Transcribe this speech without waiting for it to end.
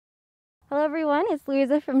Hello everyone, it's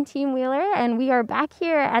Louisa from Team Wheeler, and we are back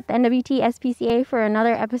here at the NWTSPCA for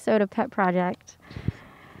another episode of Pet Project.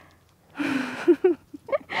 And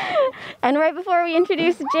right before we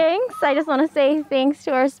introduce Jinx, I just want to say thanks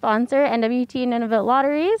to our sponsor, NWT Nunavut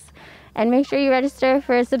Lotteries, and make sure you register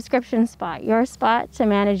for a subscription spot, your spot to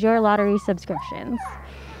manage your lottery subscriptions.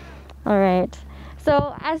 All right,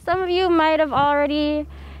 so as some of you might have already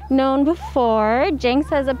known before, Jinx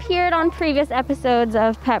has appeared on previous episodes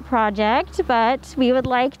of Pet Project, but we would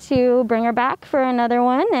like to bring her back for another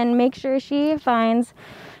one and make sure she finds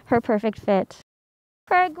her perfect fit.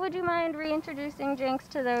 Craig, would you mind reintroducing Jinx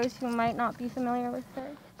to those who might not be familiar with her?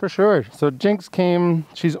 For sure. So Jinx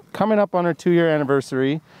she's coming up on her 2-year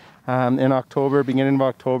anniversary in October, beginning of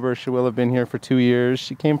October. She will have been here for 2 years.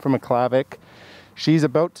 She came from a Clavic. She's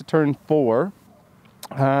about to turn 4.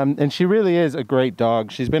 And she really is a great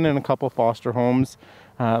dog. She's been in a couple foster homes,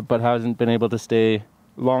 but hasn't been able to stay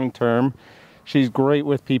long term. She's great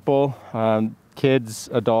with people, kids,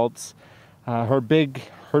 adults. Her big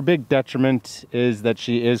detriment is that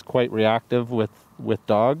she is quite reactive with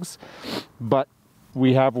dogs, but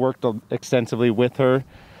we have worked extensively with her.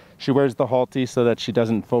 She wears the halty so that she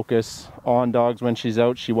doesn't focus on dogs when she's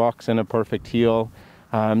out. She walks in a perfect heel.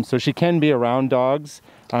 So she can be around dogs.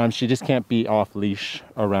 She just can't be off leash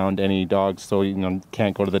around any dogs. So,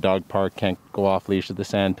 can't go to the dog park, can't go off leash at the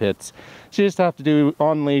sand pits. She just have to do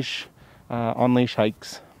on leash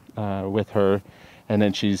hikes with her. And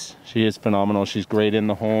then she is phenomenal. She's great in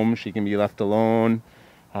the home. She can be left alone.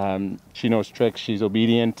 She knows tricks. She's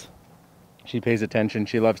obedient. She pays attention.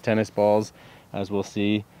 She loves tennis balls, as we'll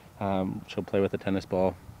see. She'll play with a tennis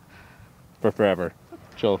ball for forever.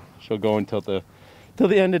 She'll go until the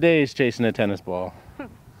end of days chasing a tennis ball.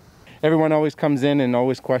 Everyone always comes in and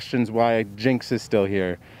always questions why Jinx is still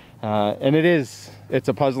here. And it's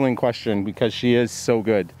a puzzling question because she is so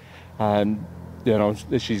good.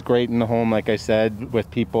 She's great in the home, like I said, with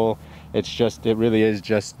people. It really is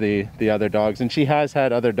just the other dogs. And she has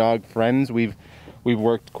had other dog friends. We've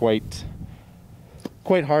worked quite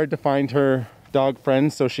hard to find her dog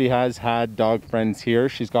friends. So she has had dog friends here.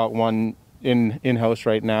 She's got one in-house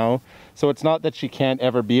right now. So it's not that she can't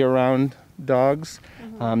ever be around dogs.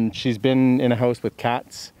 Mm-hmm. She's been in a house with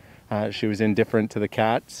cats. She was indifferent to the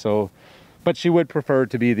cats. But she would prefer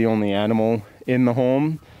to be the only animal in the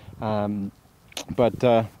home. But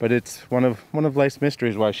it's one of life's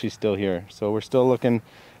mysteries why she's still here. So we're still looking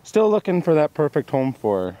for that perfect home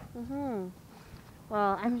for her. Mm-hmm.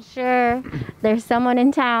 Well, I'm sure there's someone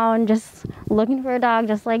in town just looking for a dog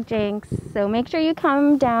just like Jinx. So make sure you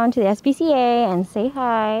come down to the SPCA and say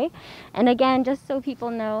hi. And again, just so people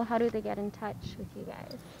know, how do they get in touch with you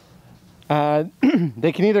guys?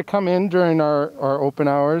 They can either come in during our open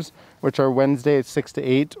hours, which are Wednesday at 6 to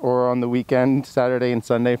 8, or on the weekend, Saturday and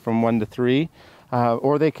Sunday from 1 to 3.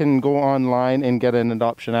 Or they can go online and get an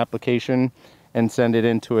adoption application and send it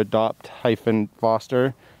in to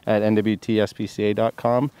adopt-foster at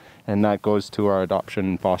NWTSPCA.com, and that goes to our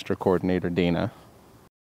adoption foster coordinator, Dana.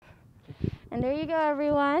 And there you go,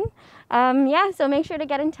 everyone. So make sure to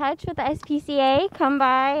get in touch with the SPCA. Come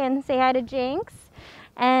by and say hi to Jinx.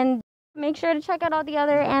 And make sure to check out all the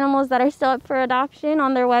other animals that are still up for adoption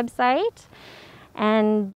on their website.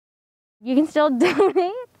 And you can still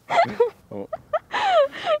donate. Oh.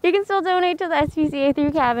 You can still donate to the SPCA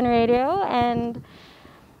through Cabin Radio. And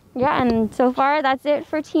so far that's it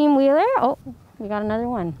for Team Wheeler. Oh, we got another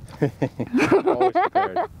one. Always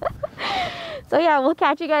prepared. So we'll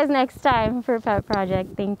catch you guys next time for Pet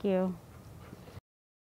Project. Thank you.